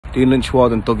Dean Lynch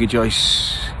Ward and Dougie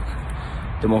Joyce,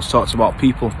 the most talked about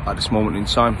people at this moment in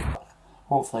time.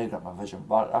 Hopefully I get my vision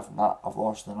back. Other than that, I've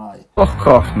lost an eye. Fuck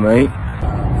off, mate.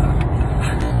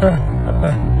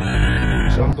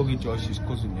 So I'm Dougie Joyce's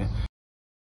cousin, yeah?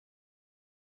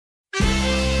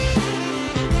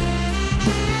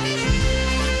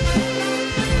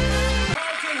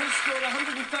 Has scored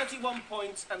 131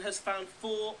 points and has found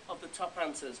 4 of the top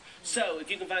answers. So if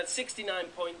you can find 69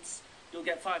 points, you'll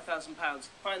get £5,000.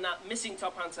 Find that missing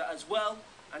top answer as well,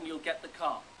 and you'll get the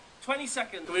car. 20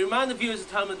 seconds. Can we remind the viewers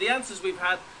at home of the answers we've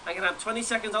had? I can have 20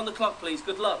 seconds on the clock, please.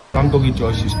 Good luck. I'm Dougie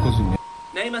Joyce's cousin, yeah?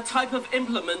 Name a type of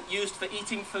implement used for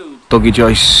eating food. Dougie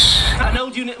Joyce. An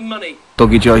old unit of money.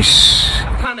 Dougie Joyce.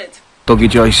 A planet. Dougie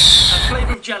Joyce. A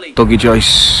flavour of jelly. Dougie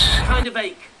Joyce. A kind of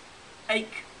ache.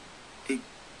 Ache.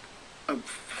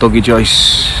 Dougie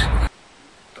Joyce.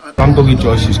 I'm Dougie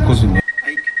Joyce's cousin, yeah?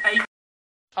 Ache.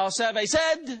 Our survey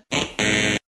said...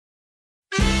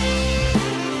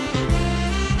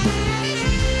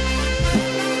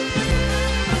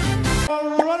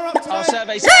 Our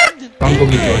survey said... I'm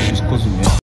Dougie Joyce's cousin, yeah?